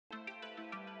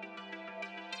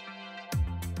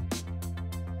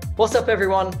What's up,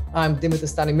 everyone? I'm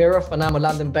Dimitar, and I'm a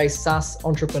London-based SaaS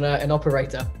entrepreneur and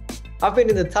operator. I've been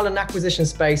in the talent acquisition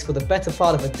space for the better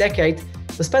part of a decade,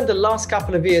 but spent the last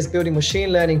couple of years building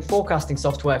machine learning forecasting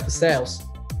software for sales.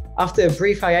 After a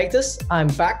brief hiatus, I'm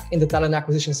back in the talent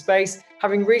acquisition space,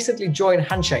 having recently joined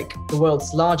Handshake, the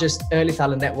world's largest early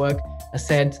talent network, as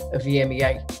head of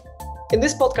EMEA. In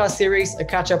this podcast series, I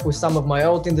catch up with some of my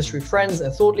old industry friends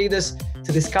and thought leaders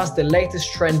to discuss the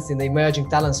latest trends in the emerging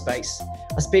talent space.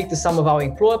 I speak to some of our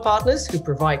employer partners who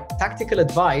provide tactical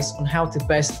advice on how to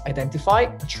best identify,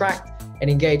 attract, and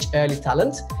engage early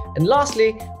talent. And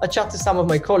lastly, I chat to some of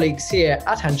my colleagues here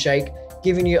at Handshake,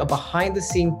 giving you a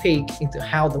behind-the-scene peek into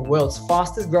how the world's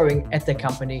fastest growing edtech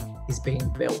company is being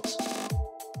built.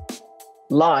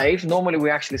 Live, normally we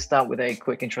actually start with a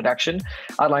quick introduction.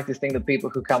 I'd like to think that people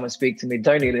who come and speak to me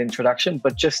don't need an introduction,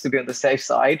 but just to be on the safe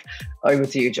side, over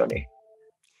to you, Johnny.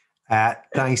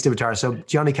 Thanks, Dimitar. So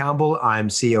Johnny Campbell, I'm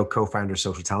CEO, co-founder of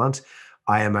Social Talent.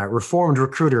 I am a reformed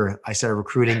recruiter. I started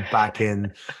recruiting back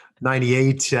in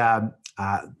 98. So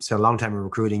a long time in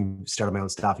recruiting, started my own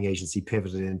staffing agency,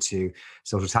 pivoted into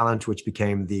Social Talent, which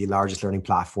became the largest learning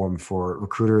platform for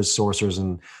recruiters, sourcers,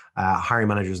 and hiring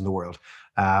managers in the world.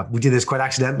 We did this quite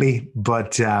accidentally,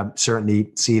 but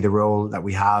certainly see the role that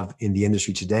we have in the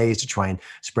industry today is to try and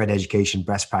spread education,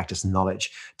 best practice, and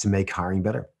knowledge to make hiring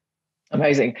better.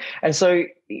 Amazing. And so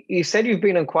you said you've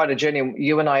been on quite a journey.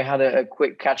 You and I had a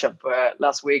quick catch up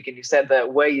last week, and you said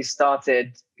that where you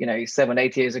started,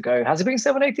 7-8 years ago, has it been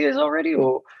 7-8 years already,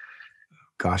 or?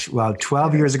 Gosh, well,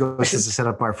 12 years ago since I set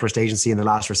up my first agency in the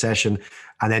last recession,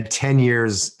 and then 10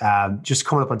 years, just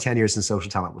coming up on 10 years since Social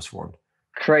Talent was formed.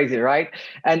 Crazy, right?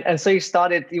 And so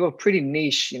you were pretty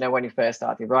niche, when you first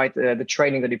started, right? The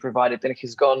training that you provided, then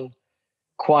has gone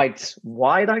quite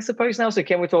wide, I suppose, now. So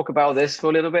can we talk about this for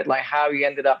a little bit, like how you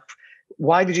ended up,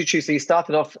 why did you choose? So you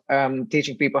started off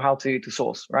teaching people how to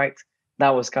source, right?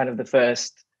 That was kind of the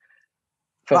first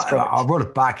product. I brought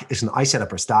it back. Listen, I set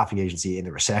up a staffing agency in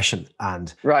the recession,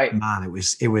 and man,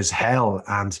 it was hell.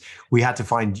 And we had to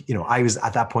find, I was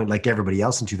at that point, like everybody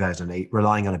else in 2008,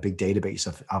 relying on a big database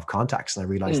of contacts. And I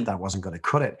realized that wasn't going to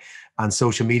cut it. And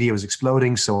social media was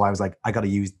exploding. So I was like, I got to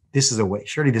use, this is a way.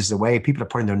 Surely this is a way. People are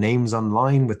putting their names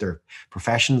online with their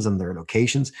professions and their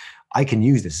locations. I can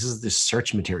use this. This is this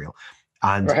search material.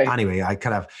 And anyway, I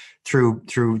kind of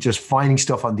through just finding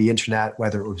stuff on the internet,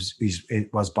 whether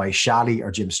it was by Shally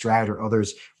or Jim Stroud or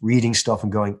others, reading stuff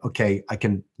and going, okay, I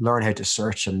can learn how to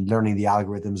search and learning the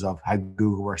algorithms of how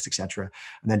Google works, etc.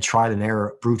 And then trial and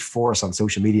error, brute force on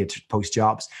social media to post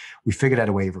jobs. We figured out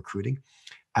a way of recruiting.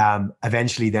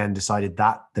 Eventually then decided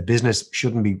that the business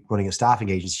shouldn't be running a staffing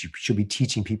agency, should be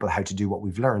teaching people how to do what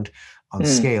we've learned on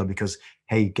scale, because,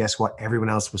 hey, guess what? Everyone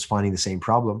else was finding the same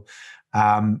problem.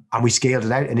 And we scaled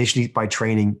it out initially by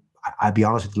training, I'll be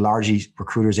honest with you, largely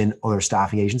recruiters in other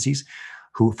staffing agencies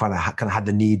who kind of had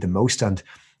the need the most. And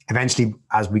eventually,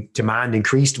 as demand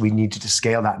increased, we needed to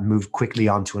scale that and move quickly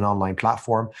onto an online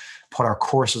platform, put our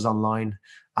courses online.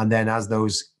 And then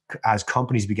as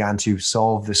companies began to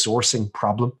solve the sourcing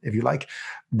problem, if you like,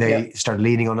 they started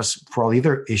leaning on us for all the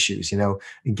other issues,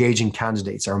 engaging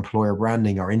candidates, our employer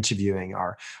branding, our interviewing,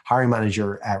 our hiring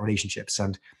manager relationships.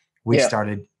 And we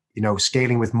started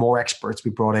scaling with more experts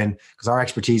we brought in, because our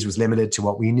expertise was limited to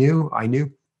what I knew.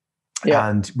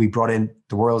 And we brought in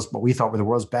what we thought were the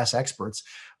world's best experts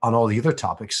on all the other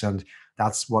topics. And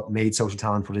that's what made Social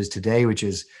Talent what it is today, which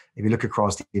is, if you look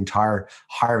across the entire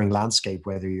hiring landscape,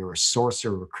 whether you're a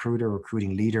sourcer, recruiter,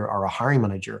 recruiting leader, or a hiring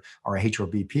manager, or a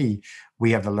HRBP,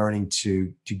 we have the learning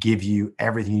to give you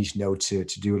everything you need to know to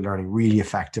do learning really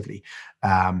effectively.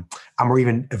 And we're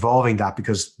even evolving that,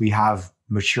 because we have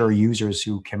mature users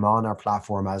who came on our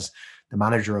platform as the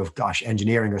manager of,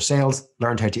 engineering or sales,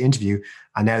 learned how to interview.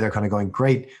 And now they're kind of going,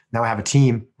 great, now I have a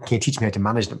team. Can you teach me how to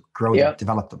manage them, grow them,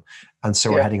 develop them? And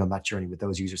so we're heading on that journey with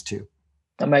those users too.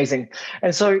 Amazing.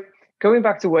 And so going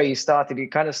back to where you started, you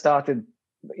kind of started,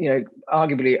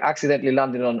 arguably accidentally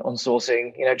landed on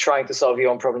sourcing, trying to solve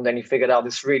your own problem. Then you figured out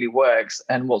this really works.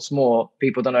 And what's more,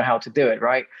 people don't know how to do it,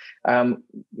 right?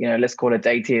 Let's call it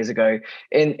 8 years ago.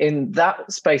 In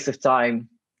that space of time,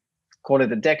 call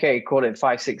it a decade, call it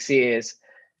 5-6 years,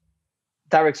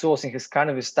 direct sourcing has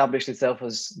kind of established itself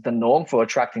as the norm for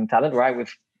attracting talent, right?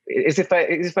 Is it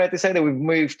fair to say that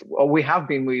we have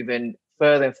been moving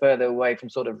further and further away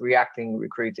from sort of reacting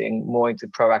recruiting, more into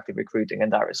proactive recruiting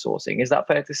and direct sourcing? Is that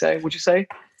fair to say, would you say?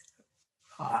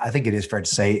 I think it is fair to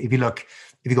say. If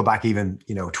you go back even,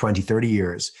 20, 30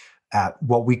 years,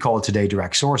 what we call today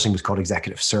direct sourcing was called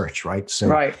executive search, right?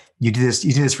 So you did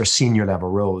this for senior level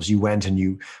roles. You went and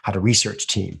you had a research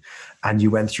team, and you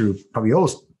went through probably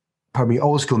probably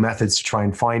old school methods to try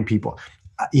and find people.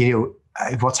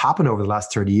 What's happened over the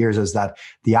last 30 years is that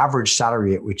the average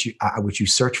salary at which you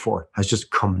search for has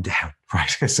just come down, right?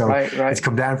 So it's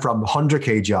come down from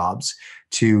 100K jobs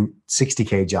to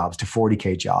 60K jobs to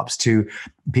 40K jobs to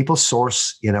people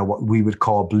source, what we would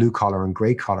call blue collar and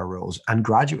gray collar roles and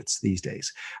graduates these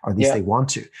days, or at least they want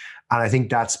to. And I think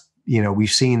that's, we've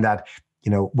seen that,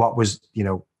 what was,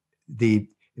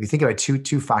 if you think about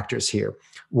two factors here,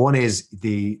 one is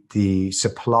the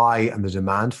supply and the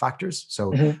demand factors.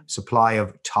 So supply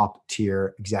of top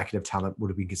tier executive talent would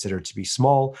have been considered to be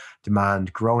small,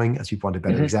 demand growing as people wanted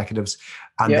better executives.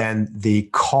 And then the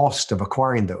cost of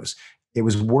acquiring those, it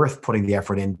was worth putting the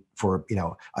effort in for,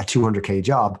 a 200K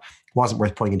job, wasn't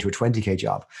worth putting into a 20K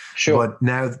job. Sure. But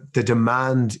now the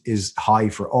demand is high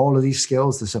for all of these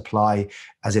skills. The supply,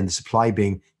 as in the supply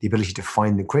being the ability to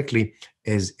find them quickly,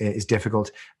 is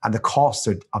difficult, and the costs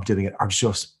of doing it are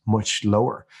just much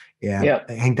lower. I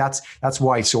think that's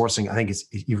why sourcing, I think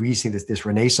you really see this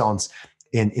renaissance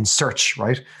in search,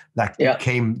 right? Like it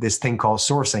came this thing called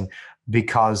sourcing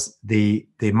because the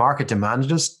market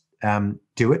demanded us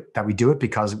do it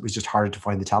because it was just harder to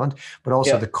find the talent, but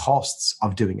also the costs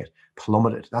of doing it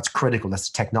plummeted. That's critical. That's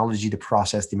the technology, the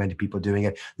process, the amount of people doing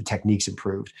it, the techniques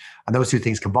improved. And those two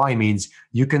things combined means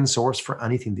you can source for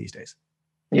anything these days.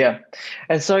 Yeah.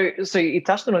 And so you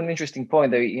touched on an interesting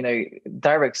point that,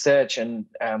 direct search and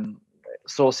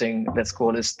sourcing, let's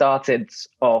call it, started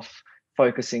off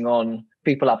focusing on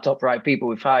people up top, right? People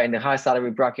with in the high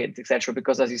salary bracket, etc.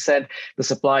 Because as you said, the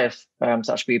supply of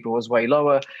such people was way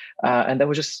lower and they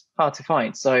were just hard to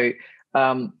find. So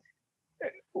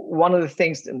one of the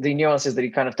things, the nuances that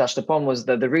you kind of touched upon was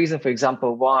that the reason, for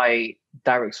example, why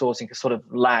direct sourcing has sort of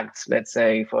lagged, let's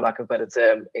say, for lack of a better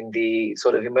term, in the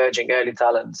sort of emerging early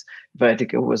talent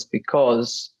vertical was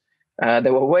because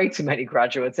there were way too many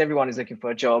graduates. Everyone is looking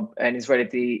for a job and it's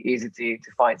relatively easy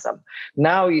to find some.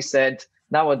 Now you said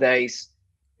nowadays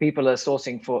people are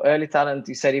sourcing for early talent.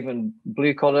 You said even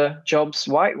blue collar jobs.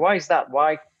 Why is that?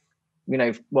 Why,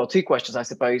 two questions, I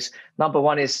suppose. Number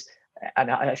one is,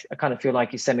 and I kind of feel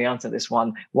like you semi-answered this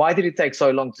one. Why did it take so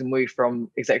long to move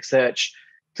from exec search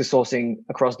to sourcing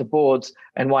across the board,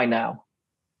 and why now?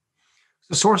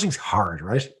 So sourcing's hard,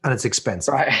 right? And it's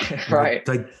expensive. Right.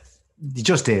 Like it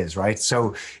just is, right?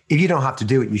 So if you don't have to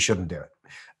do it, you shouldn't do it.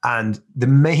 And the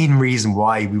main reason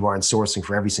why we weren't sourcing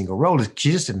for every single role is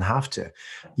you just didn't have to.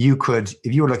 You could,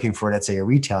 if you were looking for, let's say, a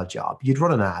retail job, you'd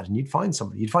run an ad and you'd find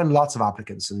somebody. You'd find lots of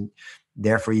applicants, and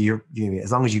therefore,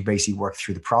 as long as you basically work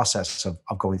through the process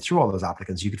of going through all those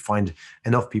applicants, you could find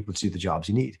enough people to do the jobs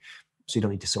you need. So you don't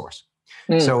need to source.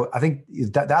 So I think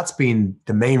that's been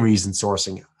the main reason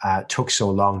sourcing took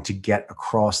so long to get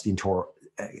across the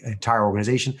entire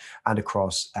organization and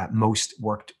across most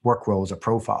work roles or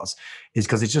profiles, is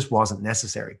because it just wasn't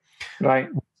necessary. Right.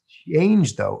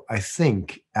 Changed though, I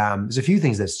think there's a few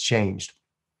things that's changed.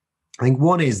 I think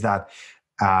one is that,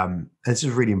 and this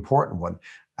is a really important one,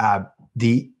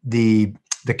 the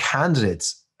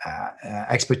candidates'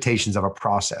 expectations of a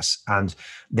process and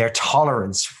their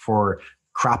tolerance for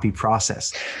crappy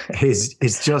process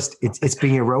it's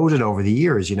being eroded over the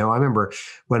years. I remember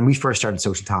when we first started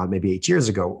Social Talent maybe 8 years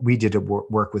ago, we did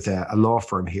work with a law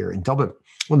firm here in Dublin,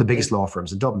 one of the biggest law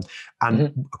firms in Dublin.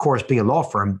 And of course, being a law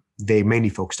firm, they mainly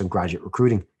focused on graduate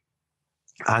recruiting.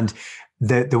 And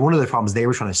the one of the problems they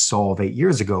were trying to solve 8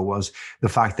 years ago was the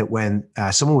fact that when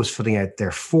someone was filling out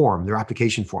their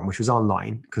application form, which was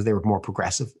online because they were more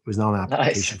progressive, it was not an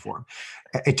application form.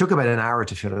 It took about an hour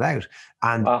to fill it out.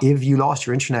 And if you lost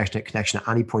your internet connection at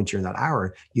any point during that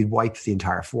hour, you'd wipe the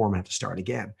entire form and have to start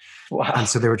again. Wow. And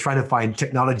so they were trying to find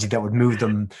technology that would move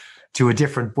them to a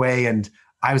different way. And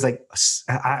I was like,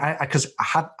 because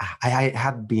I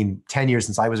had been 10 years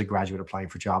since I was a graduate applying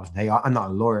for jobs. And hey, I'm not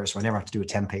a lawyer, so I never have to do a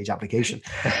 10-page application.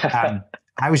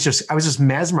 I was just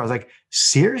mesmerized. I was like,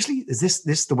 seriously, is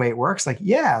this the way it works? Like,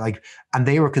 yeah, like, and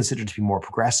they were considered to be more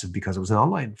progressive because it was an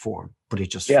online form, but it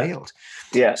just failed.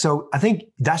 Yeah. So I think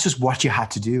that's just what you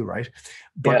had to do, right?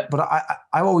 But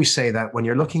I always say that when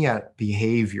you're looking at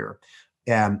behavior,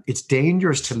 it's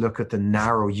dangerous to look at the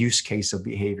narrow use case of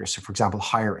behavior. So, for example,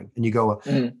 hiring, and you go,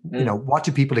 what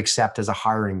do people accept as a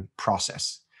hiring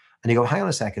process? And you go, hang on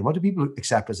a second, what do people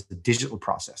accept as a digital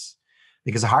process?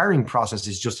 Because a hiring process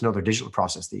is just another digital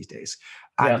process these days.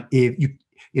 And if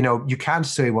you can't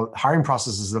say, well, hiring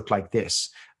processes look like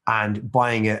this, and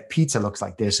buying a pizza looks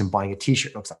like this, and buying a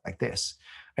t-shirt looks like this.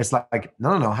 It's like,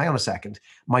 no, hang on a second.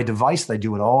 My device that I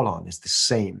do it all on is the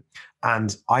same.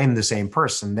 And I am the same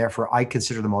person. Therefore, I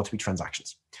consider them all to be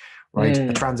transactions, right?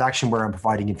 A transaction where I'm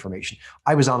providing information.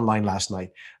 I was online last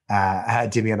night,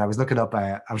 Dimi, and I was looking up,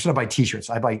 I was trying to buy t-shirts.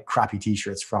 I buy crappy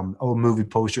t-shirts from old movie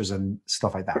posters and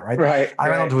stuff like that, right? I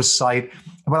went onto a site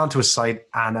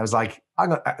and I was like,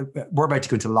 we're about to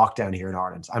go into lockdown here in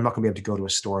Ireland. I'm not going to be able to go to a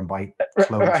store and buy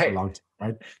clothes for a long time,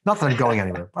 right? Not that I'm going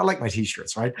anywhere, but I like my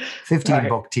t-shirts, right?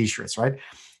 $15 t-shirts, right?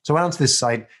 So I went onto this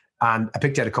site and I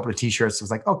picked out a couple of t-shirts. I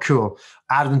was like, oh, cool.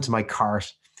 Added them to my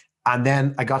cart. And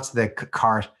then I got to the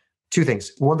cart. Two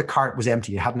things. One, the cart was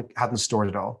empty. It hadn't stored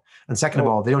it all. And second of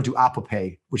all, they don't do Apple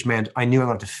Pay, which meant I knew I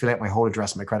wanted to fill out my whole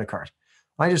address on my credit card.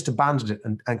 I just abandoned it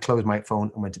and closed my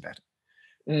phone and went to bed.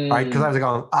 Right? Because I was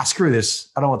like, screw this.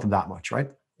 I don't want them that much, right?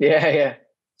 Yeah.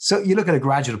 So you look at a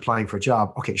graduate applying for a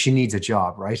job. Okay, she needs a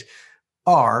job, right?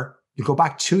 Or you go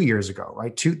back 2 years ago,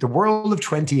 right? To the world of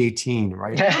 2018,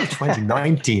 right?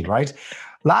 2019, right?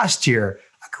 Last year,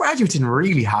 a graduate didn't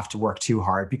really have to work too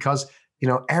hard because,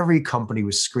 every company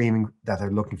was screaming that they're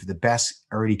looking for the best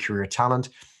early career talent,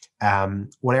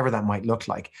 whatever that might look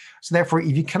like. So therefore,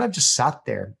 if you kind of just sat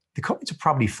there, the companies will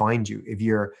probably find you if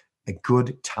you're a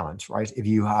good talent, right? If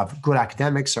you have good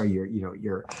academics or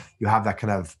you have that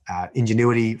kind of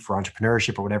ingenuity for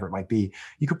entrepreneurship or whatever it might be,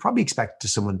 you could probably expect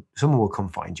someone will come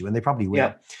find you, and they probably will.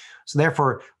 Yeah. So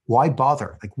therefore, why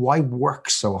bother? Like, why work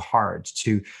so hard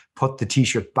to put the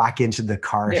t-shirt back into the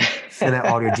cart, fill out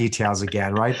all your details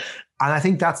again, right? And I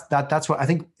think that's what I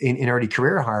think in early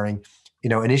career hiring.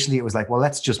 Initially it was like, well,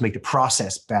 let's just make the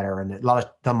process better, and a lot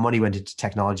of the money went into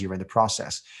technology around the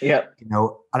process. Yeah.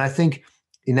 And I think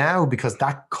now, because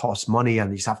that costs money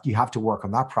and you have to work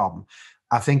on that problem,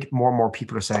 I think more and more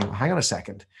people are saying, well, hang on a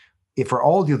second. If for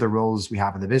all the other roles we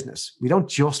have in the business, we don't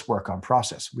just work on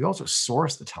process, we also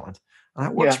source the talent. And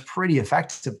that works pretty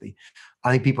effectively.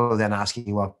 I think people are then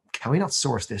asking, well, can we not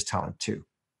source this talent too?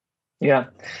 Yeah.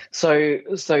 So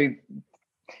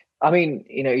I mean,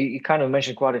 you kind of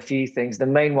mentioned quite a few things. The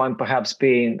main one perhaps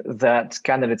being that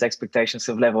candidates' expectations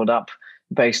have leveled up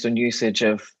based on usage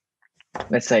of,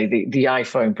 let's say, the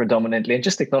iPhone predominantly, and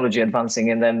just technology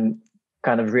advancing, and then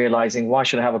kind of realizing, why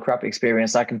should I have a crappy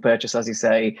experience? I can purchase, as you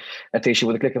say, a t-shirt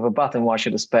with a click of a button. Why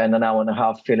should I spend an hour and a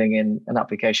half filling in an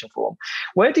application form?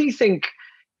 Where do you think,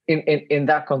 in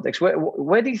that context,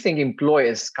 where do you think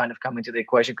employers kind of come into the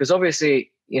equation? Because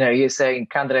obviously, you're saying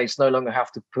candidates no longer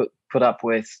have to put up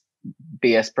with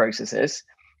BS processes,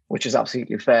 which is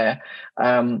absolutely fair.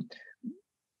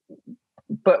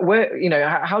 But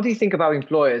how do you think about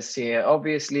employers here?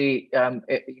 Obviously, go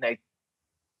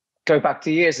back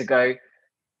 2 years ago,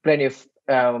 plenty of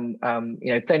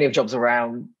jobs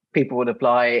around, people would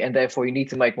apply, and therefore you need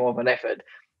to make more of an effort.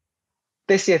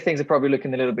 This year, things are probably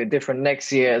looking a little bit different.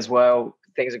 Next year as well,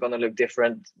 things are going to look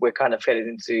different. We're kind of headed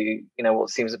into, what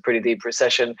seems a pretty deep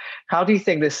recession. How do you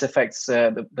think this affects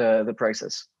the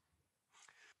process?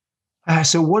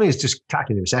 So one is just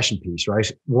tackling the recession piece,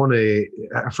 right? One,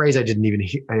 a phrase I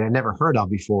never heard of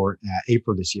before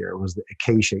April this year was the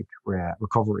K-shape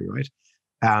recovery, right?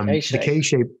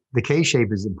 The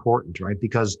K-shape is important, right?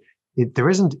 Because this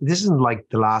isn't like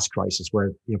the last crisis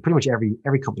where pretty much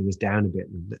every company was down a bit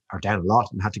or down a lot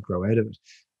and had to grow out of it.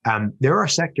 There are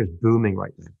sectors booming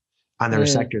right now, and there are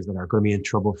sectors that are going to be in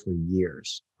trouble for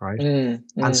years, right?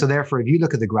 And so therefore, if you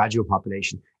look at the graduate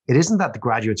population, it isn't that the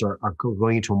graduates are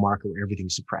going into a market where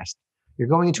everything's suppressed. You're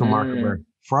going into a market where,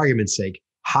 for argument's sake,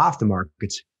 half the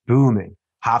market's booming,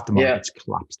 half the market's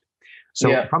collapsed. So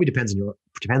it probably depends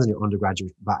on your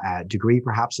undergraduate degree,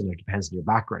 perhaps, and it depends on your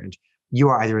background. You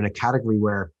are either in a category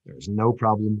where there's no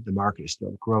problem, the market is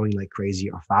still growing like crazy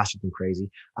or faster than crazy,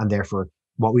 and therefore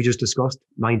what we just discussed,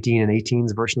 19 and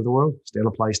 18's version of the world, still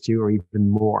applies to you, or even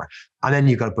more. And then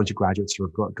you've got a bunch of graduates who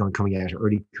are coming out,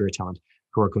 early career talent,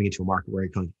 who are going into a market where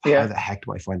you're going, how the heck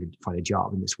do I find a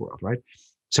job in this world, right?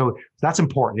 So that's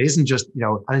important. It isn't just,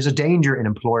 and there's a danger in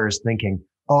employers thinking,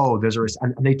 oh, there's a risk.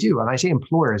 And they do. And I say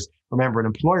employers, remember, an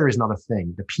employer is not a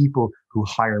thing. The people who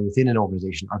hire within an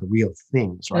organization are the real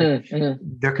things, right?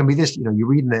 There can be this, you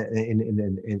read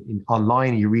in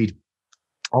online, you read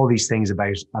all these things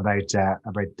about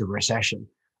the recession.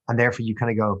 And therefore you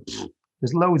kind of go,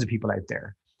 there's loads of people out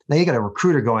there. Now you got a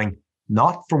recruiter going,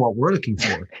 not for what we're looking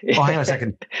for. Oh, hang on a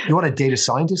second. You want a data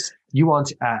scientist? You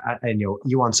want,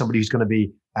 you want somebody who's going to be,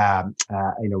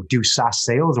 do SaaS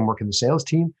sales and work in the sales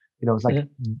team. It's like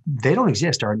they don't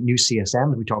exist. Our new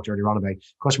CSMs we talked earlier on about,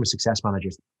 customer success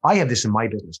managers. I have this in my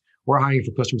business. We're hiring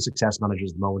for customer success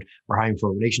managers at the moment. We're hiring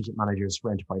for relationship managers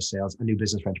for enterprise sales and new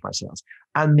business for enterprise sales.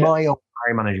 And my own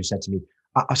hiring manager said to me,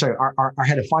 our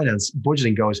head of finance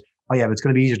budgeting goes, oh yeah, but it's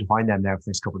going to be easier to find them now for the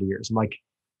next couple of years. I'm like,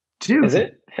 to do. Is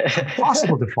it?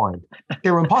 Impossible to find.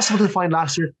 They were impossible to find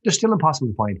last year. They're still impossible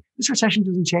to find. This recession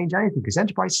doesn't change anything because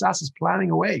enterprise SaaS is planning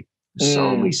away. There's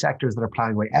so many sectors that are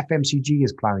planning away. FMCG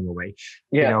is planning away.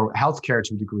 Healthcare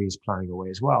to a degree is planning away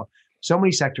as well. So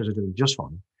many sectors are doing just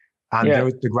fine. And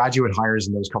the graduate hires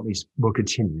in those companies will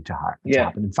continue to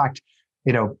happen. In fact,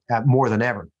 more than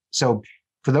ever. So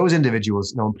for those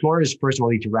individuals, employers, first of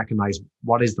all, need to recognize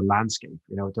what is the landscape.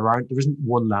 There isn't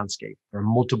one landscape. There are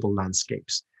multiple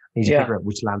landscapes. You need to figure out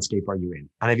which landscape are you in.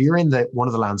 And if you're in one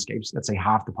of the landscapes, let's say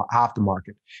half the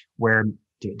market, where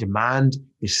demand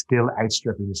is still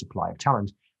outstripping the supply of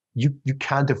talent, you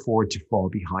can't afford to fall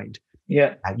behind.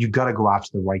 You've got to go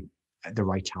after the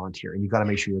right talent here, and you've got to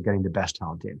make sure you're getting the best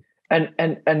talent in.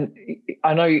 And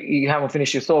I know you haven't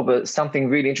finished your thought, but something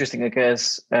really interesting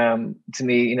occurs to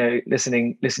me,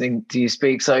 listening to you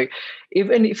speak. So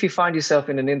even if you find yourself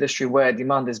in an industry where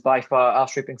demand is by far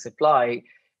outstripping supply,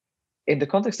 in the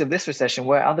context of this recession,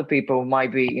 where other people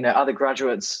might be, other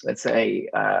graduates, let's say,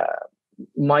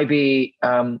 might be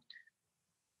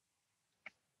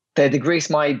their degrees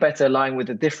might better align with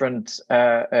a different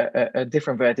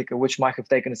vertical, which might have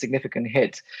taken a significant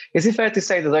hit. Is it fair to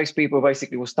say that those people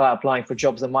basically will start applying for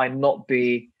jobs that might not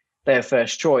be their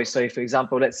first choice? So, for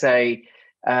example, let's say,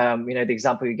 the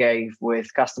example you gave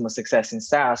with customer success in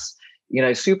SaaS,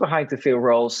 super hard to fill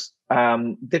roles,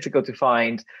 difficult to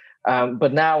find.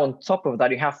 But now on top of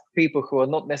that, you have people who are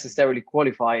not necessarily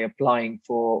qualified applying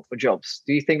for jobs.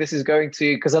 Do you think this is going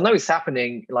to, because I know it's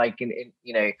happening like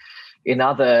in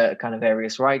other kind of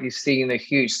areas, right? You've seen a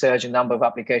huge surge in number of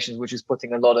applications, which is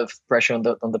putting a lot of pressure on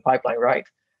the pipeline, right?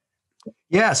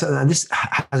 Yeah, and this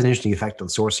has an interesting effect on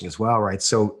sourcing as well, right?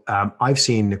 So I've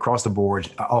seen across the board,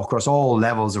 across all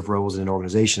levels of roles in an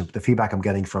organization, the feedback I'm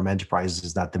getting from enterprises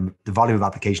is that the volume of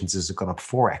applications has gone up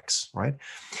 4x, right?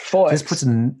 4x. So this puts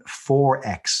in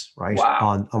 4x, right,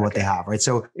 on what they have, right?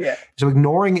 So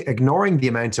ignoring the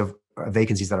amount of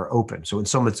vacancies that are open. So in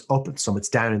some it's up, in some it's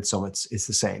down, in some it's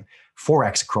the same.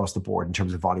 4x across the board in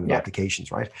terms of volume of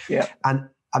applications, right? Yeah. And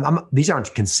these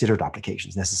aren't considered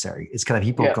applications necessarily. It's kind of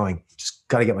people going, just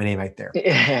got to get my name out there.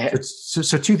 Yeah.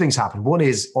 So two things happen. One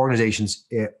is organizations,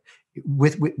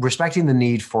 with respecting the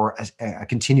need for a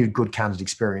continued good candidate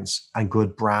experience and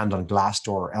good brand on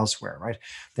Glassdoor or elsewhere, right?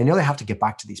 They know they have to get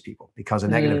back to these people because a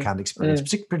negative candidate experience,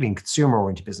 particularly in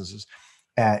consumer-oriented businesses,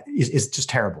 is just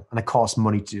terrible, and it costs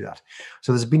money to do that.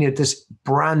 So there's been this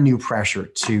brand new pressure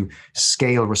to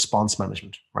scale response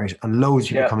management, right? And loads of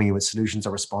people coming in with solutions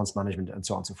of response management and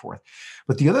so on and so forth.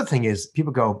 But the other thing is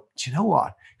people go, do you know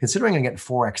what? Considering I'm getting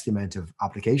 4x the amount of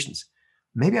applications,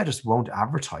 maybe I just won't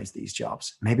advertise these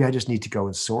jobs. Maybe I just need to go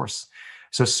and source.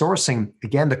 So sourcing,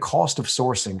 again, the cost of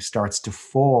sourcing starts to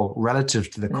fall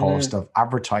relative to the cost of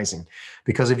advertising.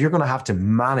 Because if you're going to have to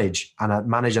manage at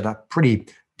a pretty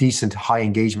decent high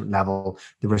engagement level,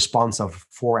 the response of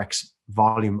 4x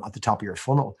volume at the top of your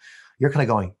funnel, you're kind of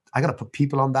going, I got to put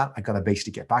people on that. I got to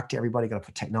basically get back to everybody. I got to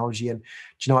put technology in. Do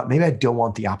you know what? Maybe I don't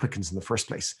want the applicants in the first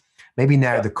place. Maybe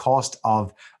now the cost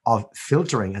of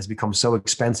filtering has become so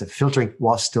expensive. Filtering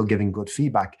while still giving good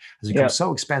feedback has become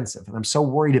so expensive. And I'm so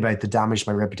worried about the damage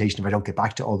to my reputation if I don't get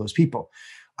back to all those people.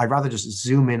 I'd rather just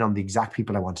zoom in on the exact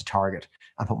people I want to target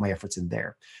and put my efforts in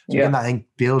there. So again, I think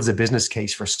builds a business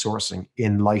case for sourcing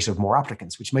in light of more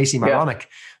applicants, which may seem ironic,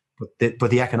 but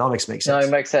the economics make sense. No,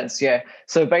 it makes sense. Yeah.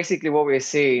 So basically what we're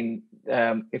seeing,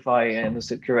 if I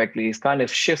understood correctly, is kind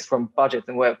of shifts from budget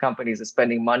and where companies are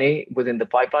spending money within the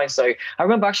pipeline. So I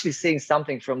remember actually seeing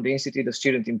something from the Institute of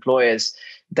Student Employers,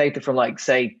 data from like,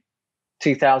 say,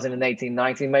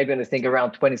 2018-19, maybe, and I think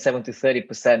around 27 to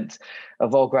 30%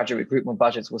 of all graduate recruitment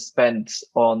budgets was spent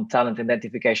on talent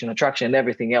identification and attraction, and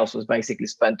everything else was basically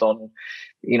spent on,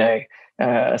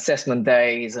 assessment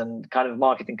days and kind of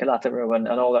marketing collateral and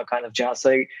all that kind of jazz.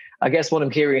 So I guess what I'm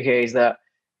hearing here is that,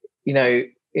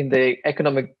 in the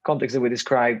economic context that we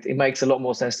described, it makes a lot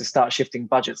more sense to start shifting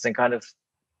budgets and kind of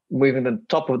moving the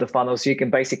top of the funnel, so you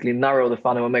can basically narrow the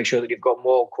funnel and make sure that you've got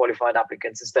more qualified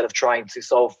applicants instead of trying to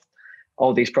solve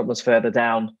all these problems further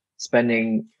down,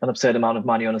 spending an absurd amount of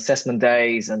money on assessment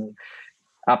days and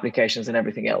applications and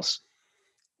everything else.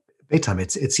 Big time.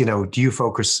 It's do you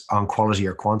focus on quality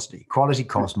or quantity? Quality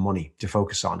costs money to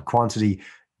focus on. Quantity,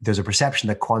 there's a perception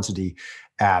that quantity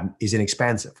is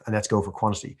inexpensive, and let's go for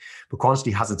quantity. But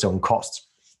quantity has its own costs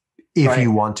if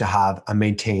you want to have and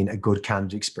maintain a good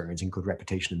candidate experience and good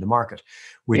reputation in the market,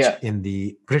 which in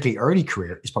the particularly early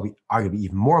career is probably arguably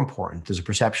even more important. There's a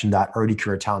perception that early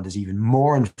career talent is even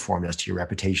more informed as to your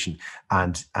reputation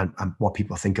and what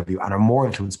people think of you, and are more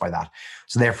influenced by that.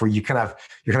 So therefore you're kind of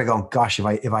going, gosh, if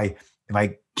if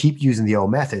I keep using the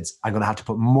old methods, I'm going to have to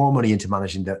put more money into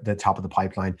managing the top of the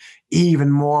pipeline,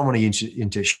 even more money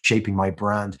into shaping my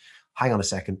brand. Hang on a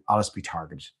second, I'll just be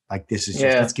targeted. Like this is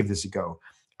just, let's give this a go.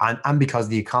 And because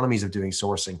the economies of doing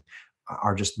sourcing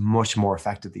are just much more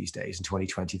effective these days in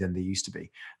 2020 than they used to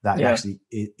be, that actually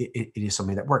it is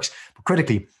something that works. But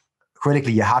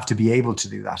critically, you have to be able to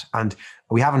do that. And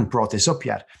we haven't brought this up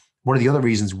yet. One of the other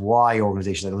reasons why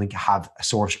organizations, I don't think, have a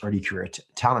source early career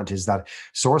talent is that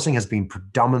sourcing has been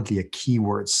predominantly a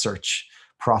keyword search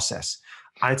process.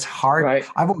 And it's hard. Right.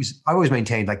 I've always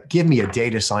maintained, like, give me a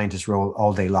data scientist role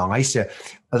all day long. The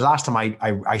last time I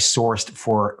sourced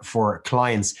for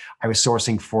clients, I was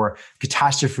sourcing for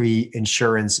catastrophe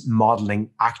insurance modeling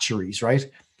actuaries, right?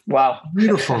 Wow.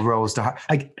 Beautiful roles to have.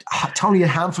 Like, only a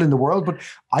handful in the world, but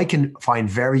I can find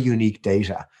very unique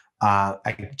data.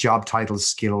 Like job titles,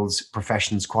 skills,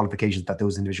 professions, qualifications that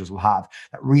those individuals will have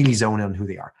that really zone in on who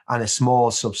they are and a small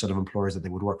subset of employers that they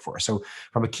would work for. So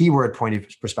from a keyword point of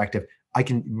perspective, I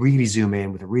can really zoom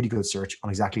in with a really good search on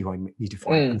exactly who I need to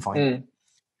find.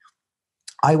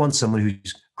 I want someone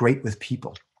who's great with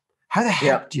people. How the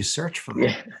heck do you search for them? You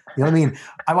know what I mean?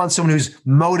 I want someone who's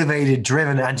motivated,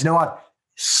 driven, and you know what?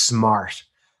 Smart.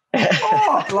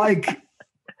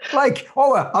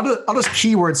 I'll just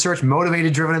keyword search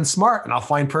motivated, driven, and smart, and I'll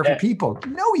find perfect people.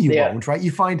 No, you won't, right?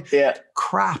 You find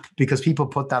crap because people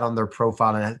put that on their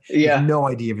profile and you have no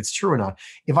idea if it's true or not.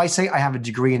 If I say I have a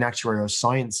degree in actuarial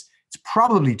science, it's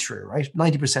probably true, right?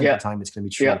 90% of the time it's going to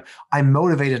be true. I'm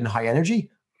motivated and high energy.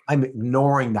 I'm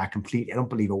ignoring that completely. I don't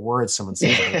believe a word someone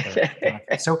says about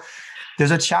that. So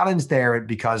there's a challenge there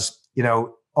because, you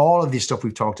know, all of this stuff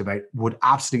we've talked about would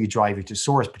absolutely drive you to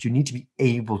source, but you need to be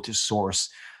able to source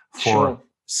for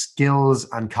skills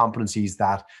and competencies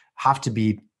that have to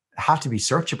be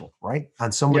searchable, right?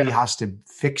 And somebody has to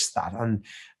fix that. And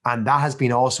that has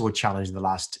been also a challenge in the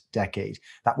last decade.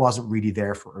 That wasn't really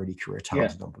there for early career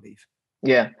talent, I don't believe.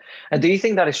 Yeah. And do you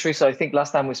think that is true? So I think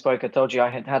last time we spoke, I told you I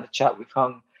had a chat with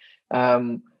Hung,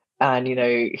 and, you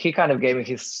know, he kind of gave me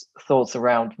his thoughts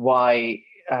around why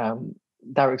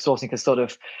direct sourcing has sort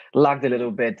of lagged a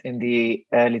little bit in the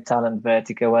early talent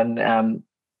vertical. And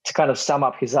to kind of sum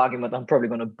up his argument, I'm probably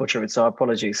going to butcher it, so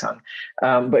apologies, Hung.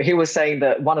 But he was saying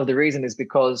that one of the reasons is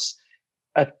because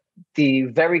at the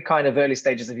very kind of early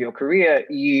stages of your career,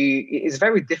 it's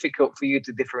very difficult for you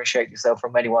to differentiate yourself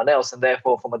from anyone else. And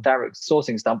therefore, from a direct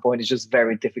sourcing standpoint, it's just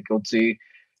very difficult to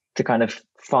kind of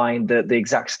find the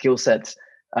exact skill sets.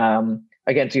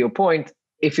 Again, to your point,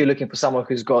 if you're looking for someone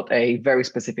who's got a very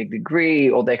specific degree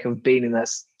or they have been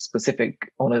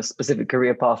on a specific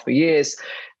career path for years,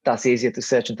 that's easier to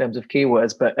search in terms of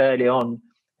keywords. But early on,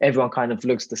 everyone kind of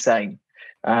looks the same.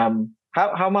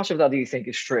 How much of that do you think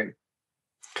is true?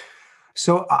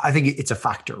 So I think it's a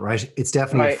factor, right? It's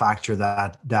definitely a factor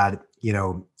that you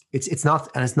know, it's not,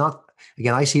 and it's not.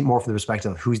 Again, I see it more from the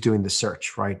perspective of who's doing the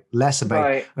search, right? Less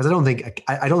about, because I don't think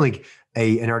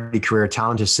an early career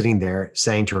talent is sitting there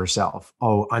saying to herself,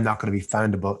 "Oh, I'm not going to be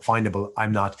findable.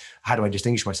 I'm not. How do I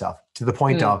distinguish myself?" To the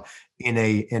point of in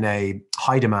a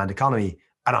high demand economy,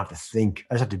 I don't have to think.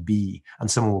 I just have to be, and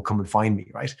someone will come and find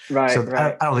me, right?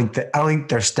 I don't think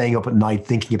they're staying up at night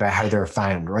thinking about how they're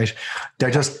found, right? They're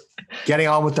just getting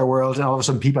on with their world, and all of a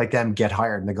sudden, people like them get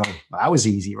hired, and they go, well, "That was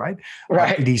easy, right?"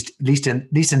 At least in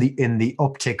the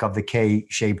uptick of the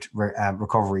K-shaped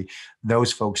recovery,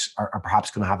 those folks are perhaps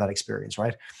going to have that experience,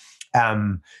 right?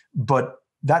 But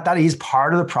that is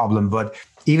part of the problem. But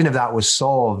even if that was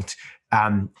solved,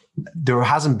 there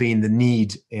hasn't been the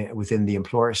need within the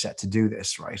employer set to do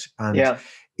this, right? And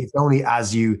it's only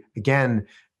as you, again,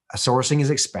 sourcing is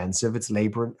expensive. It's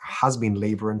has been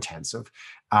labor intensive.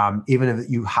 Even if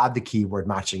you had the keyword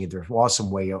matching, if there was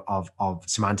some way of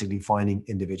semantically finding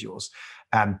individuals,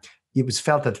 it was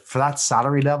felt that for that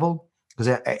salary level,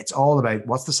 because it's all about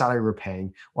what's the salary we're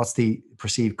paying, what's the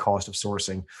perceived cost of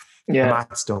sourcing. The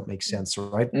maths don't make sense,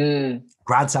 right?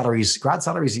 Grad salaries,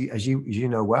 as you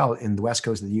know well, in the West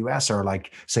Coast of the US are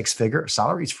like 6-figure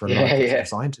salaries for a lot of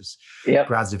scientists,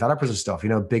 grads, developers and stuff, you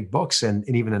know, big bucks. And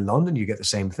even in London, you get the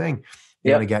same thing.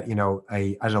 You're going to get, you know,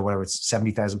 I don't know, whatever, it's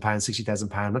 £70,000,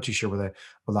 £60,000. I'm not too sure what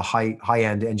the high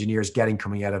end engineer is getting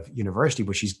coming out of university,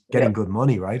 but she's getting good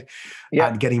money, right?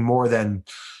 And getting more than,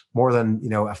 you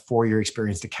know, a 4-year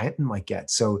experienced accountant might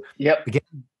get. So again,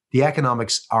 the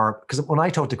economics are, because when I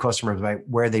talk to customers about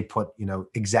where they put, you know,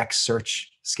 exec search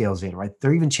skills in, right?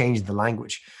 They're even changing the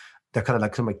language. They're kind of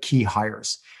like some of key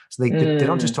hires. So they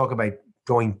don't just talk about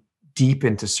going deep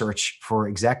into search for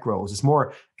exec roles. It's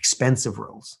more expensive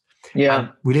roles. And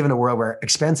we live in a world where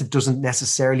expensive doesn't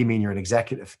necessarily mean you're an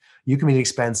executive. You can be an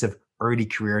expensive early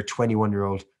career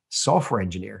 21-year-old software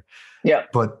engineer.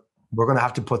 But we're going to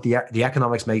have to put the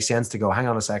economics make sense to go, hang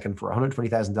on a second, for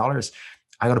 $120,000,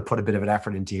 I'm going to put a bit of an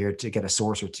effort into here to get a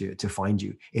sourcer to find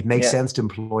you. It makes sense to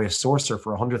employ a sourcer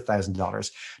for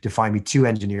 $100,000 to find me 2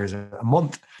 engineers a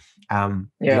month. The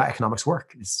economics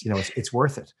work. It's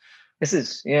worth it. This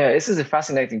is a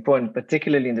fascinating point,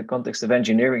 particularly in the context of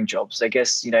engineering jobs. I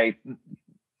guess,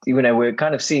 we're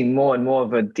kind of seeing more and more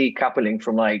of a decoupling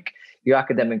from like your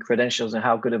academic credentials and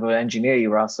how good of an engineer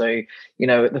you are. So,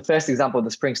 the first example that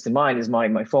springs to mind is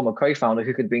my former co-founder,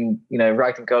 who could be,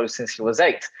 writing code since he was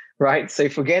 8, right? So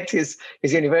forget his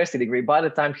university degree. By the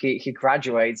time he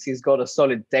graduates, he's got a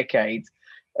solid decade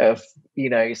of,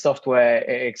 software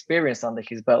experience under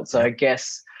his belt. So I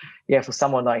guess, for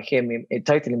someone like him, it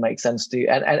totally makes sense to,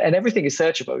 and everything is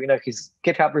searchable. His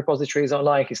GitHub repository is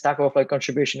online, his Stack Overflow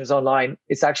contribution is online.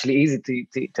 It's actually easy to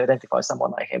identify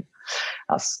someone like him.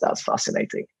 That's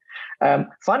fascinating.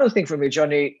 Final thing from me,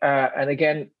 Johnny, and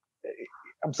again,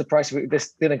 I'm surprised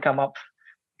this didn't come up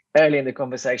early in the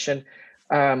conversation.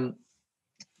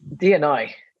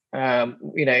 D&I,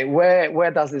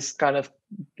 where does this kind of,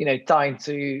 tie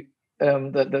into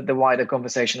the wider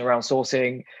conversation around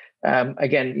sourcing?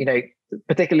 Again,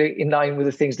 particularly in line with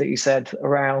the things that you said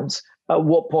around at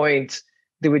what point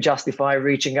do we justify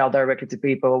reaching out directly to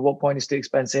people? At what point is too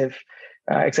expensive,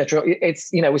 etc. It's,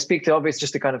 we speak to, obviously,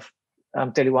 just to kind of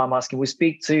tell you why I'm asking, we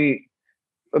speak to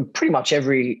pretty much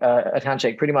every, at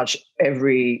Handshake, pretty much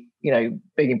every,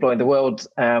 big employer in the world.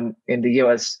 In the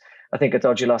US, I think I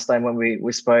told you last time when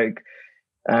we spoke,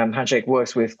 Handshake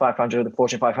works with 500 of the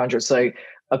Fortune 500. So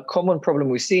a common problem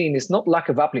we've seen is not lack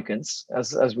of applicants,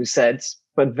 as we said,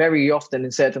 but very often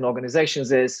in certain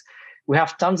organizations is we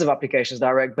have tons of applications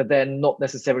direct, but they're not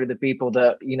necessarily the people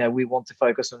that, we want to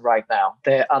focus on right now.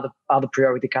 They're other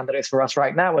priority candidates for us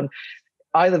right now. And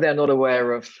either they're not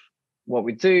aware of what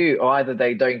we do, or either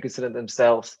they don't consider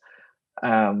themselves,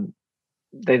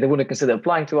 they wouldn't consider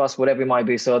applying to us, whatever it might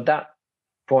be. So at that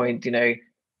point,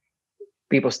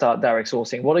 people start direct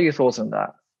sourcing. What are your thoughts on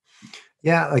that?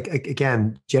 Yeah, like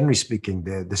again, generally speaking,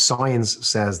 the science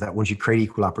says that once you create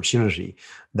equal opportunity,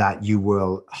 that you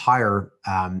will hire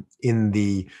in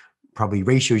the probably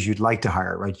ratios you'd like to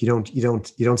hire, right? You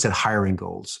don't set hiring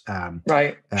goals,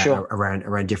 right? Sure.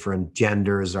 around different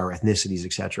genders or ethnicities,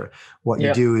 etc. What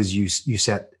you do is you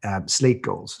set slate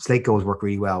goals. Slate goals work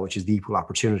really well, which is the equal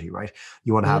opportunity, right?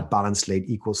 You want to have balanced slate,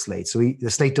 equal slate. So the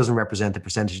slate doesn't represent the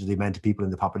percentage of the amount of people in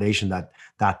the population that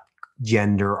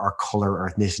gender or color or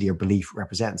ethnicity or belief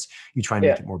represents. You try and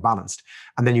make it more balanced,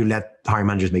 and then you let hiring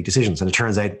managers make decisions. And it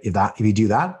turns out if you do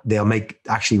that, they'll make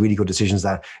actually really good decisions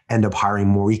that end up hiring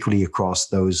more equally across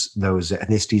those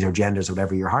ethnicities or genders or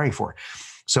whatever you're hiring for.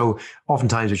 So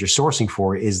oftentimes what you're sourcing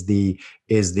for is the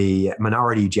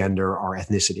minority gender or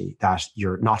ethnicity that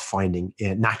you're not finding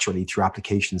naturally through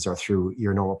applications or through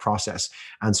your normal process.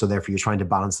 And so therefore you're trying to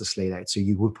balance the slate out. So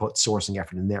you would put sourcing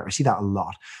effort in there. I see that a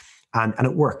lot. And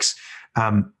it works.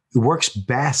 It works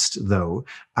best though,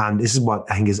 and this is what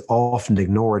I think is often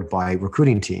ignored by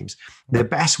recruiting teams. The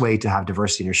best way to have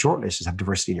diversity in your shortlist is have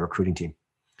diversity in your recruiting team.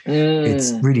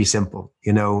 It's really simple.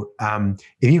 If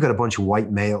you've got a bunch of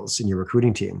white males in your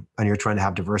recruiting team and you're trying to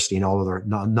have diversity in all other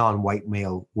non-white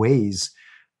male ways,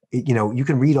 you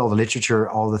can read all the literature,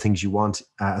 all the things you want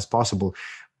as possible,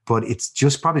 but it's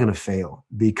just probably going to fail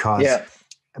because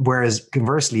whereas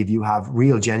conversely, if you have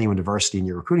real genuine diversity in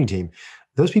your recruiting team,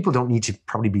 those people don't need to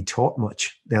probably be taught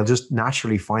much. They'll just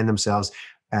naturally find themselves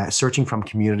searching from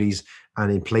communities and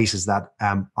in places that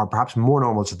are perhaps more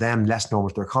normal to them, less normal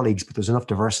to their colleagues, but there's enough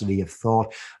diversity of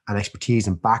thought and expertise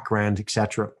and background,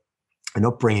 etc., and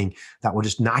upbringing that will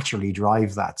just naturally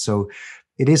drive that. So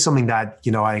it is something that,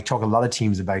 I talk a lot of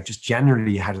teams about, just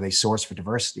generally, how do they source for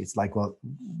diversity? It's like, well,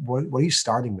 what are you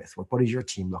starting with? What does your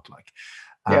team look like?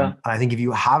 And I think if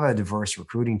you have a diverse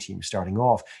recruiting team starting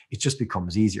off, it just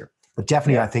becomes easier. But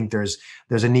definitely, I think there's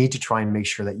a need to try and make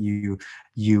sure that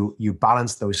you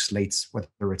balance those slates,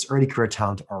 whether it's early career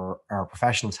talent or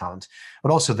professional talent.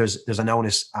 But also there's an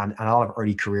onus, and a lot of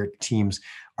early career teams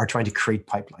are trying to create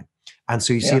pipeline. And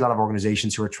so you see a lot of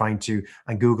organizations who are trying to,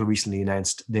 and Google recently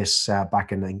announced this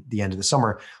back in the end of the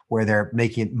summer, where they're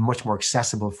making it much more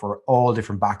accessible for all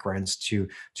different backgrounds to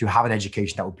have an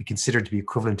education that would be considered to be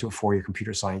equivalent to a 4-year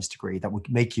computer science degree that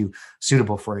would make you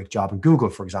suitable for a job in Google,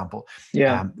 for example. With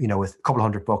a couple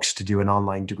 $100 to do an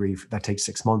online degree that takes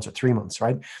 6 months or 3 months,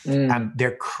 right? And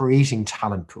they're creating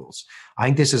talent pools. I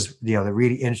think this is the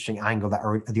really interesting angle that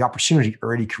the opportunity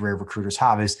early career recruiters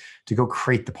have is to go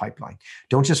create the pipeline.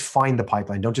 Don't just find the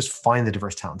pipeline. Don't just find the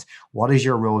diverse talent. What is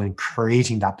your role in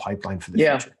creating that pipeline for the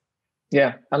future?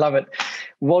 Yeah, I love it.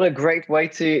 What a great way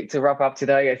to wrap up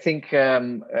today. I think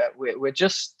we're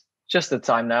just just the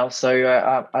time now. So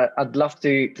I'd love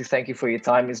to thank you for your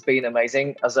time. It's been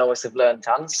amazing. As always, I've learned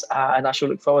tons, and I shall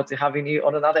look forward to having you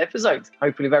on another episode,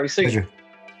 hopefully very soon. Pleasure.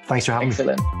 Thanks for having me.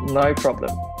 Excellent. No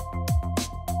problem.